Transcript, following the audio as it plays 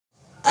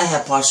I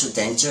have partial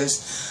dentures,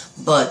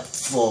 but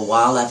for a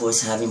while I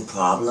was having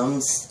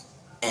problems,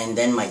 and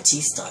then my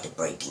teeth started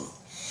breaking.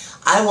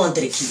 I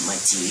wanted to keep my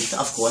teeth.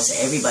 Of course,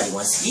 everybody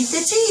wants to keep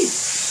their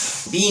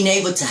teeth. Being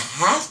able to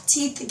have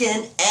teeth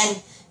again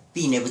and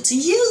being able to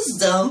use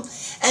them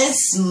and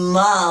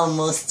smile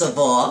most of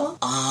all.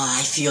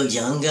 I feel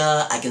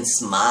younger. I can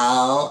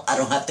smile. I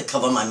don't have to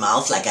cover my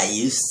mouth like I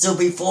used to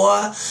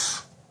before.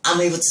 I'm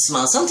able to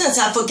smile. Sometimes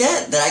I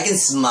forget that I can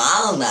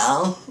smile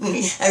now.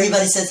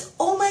 Everybody says,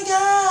 "Oh my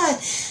God,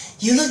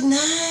 you look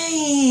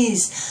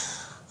nice.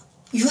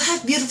 You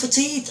have beautiful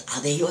teeth.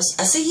 Are they yours?"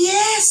 I say,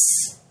 "Yes.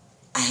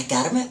 I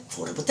got them at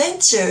Affordable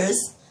Dentures."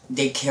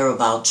 They care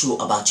about you,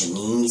 about your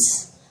needs.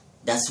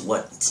 That's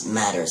what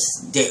matters.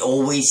 They're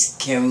always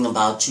caring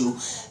about you,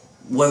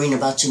 worrying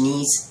about your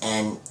needs,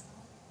 and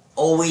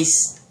always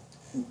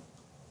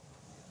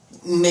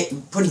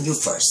putting you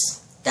first.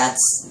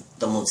 That's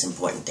the most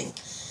important thing.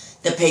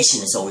 The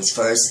patient is always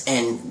first,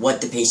 and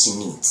what the patient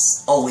needs.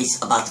 Always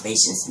about the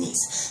patient's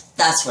needs.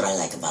 That's what I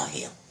like about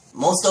here.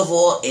 Most of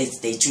all is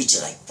they treat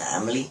you like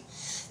family.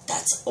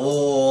 That's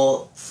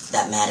all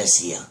that matters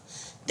here.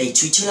 They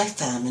treat you like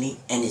family,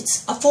 and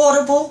it's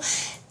affordable,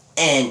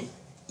 and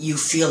you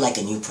feel like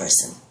a new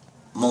person,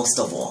 most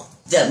of all.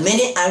 The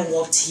minute I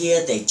walked here,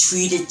 they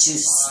treated you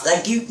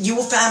like you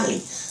were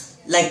family,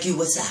 like you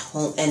was at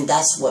home, and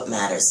that's what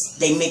matters.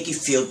 They make you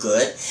feel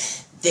good.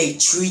 They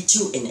treat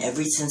you in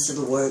every sense of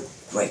the word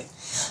great.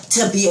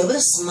 To be able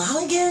to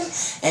smile again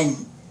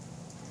and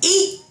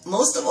eat,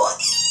 most of all,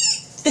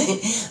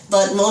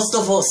 but most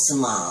of all,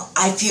 smile.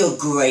 I feel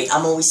great.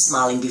 I'm always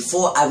smiling.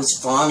 Before, I was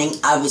frowning.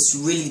 I was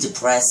really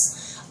depressed.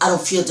 I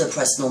don't feel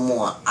depressed no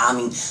more. I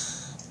mean,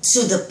 to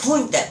the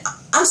point that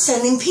I'm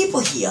sending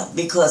people here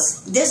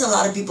because there's a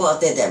lot of people out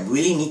there that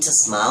really need to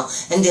smile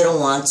and they don't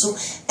want to.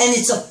 And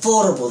it's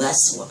affordable.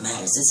 That's what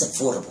matters. It's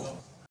affordable.